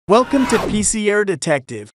Welcome to PCR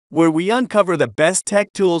Detective, where we uncover the best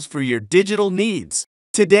tech tools for your digital needs.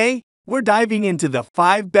 Today, we're diving into the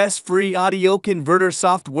 5 best free audio converter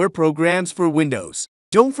software programs for Windows.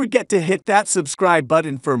 Don't forget to hit that subscribe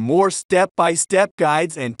button for more step-by-step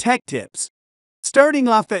guides and tech tips. Starting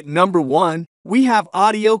off at number 1, we have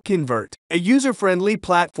Audio Convert, a user-friendly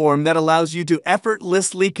platform that allows you to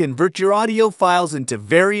effortlessly convert your audio files into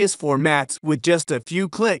various formats with just a few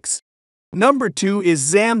clicks. Number 2 is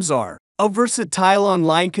Zamzar, a versatile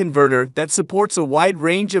online converter that supports a wide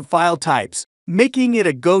range of file types, making it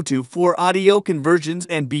a go-to for audio conversions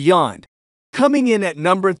and beyond. Coming in at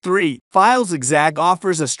number 3, FileZigzag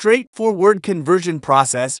offers a straightforward conversion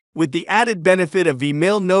process with the added benefit of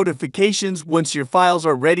email notifications once your files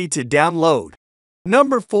are ready to download.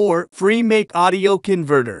 Number 4, FreeMake Audio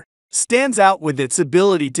Converter stands out with its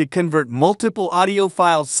ability to convert multiple audio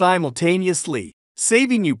files simultaneously,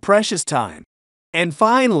 saving you precious time. And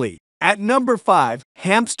finally, at number 5,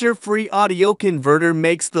 Hamster Free Audio Converter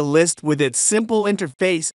makes the list with its simple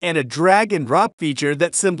interface and a drag-and-drop feature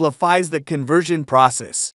that simplifies the conversion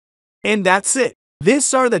process. And that's it.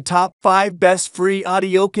 These are the top 5 best free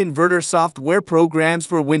audio converter software programs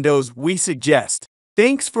for Windows we suggest.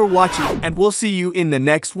 Thanks for watching, and we'll see you in the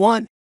next one.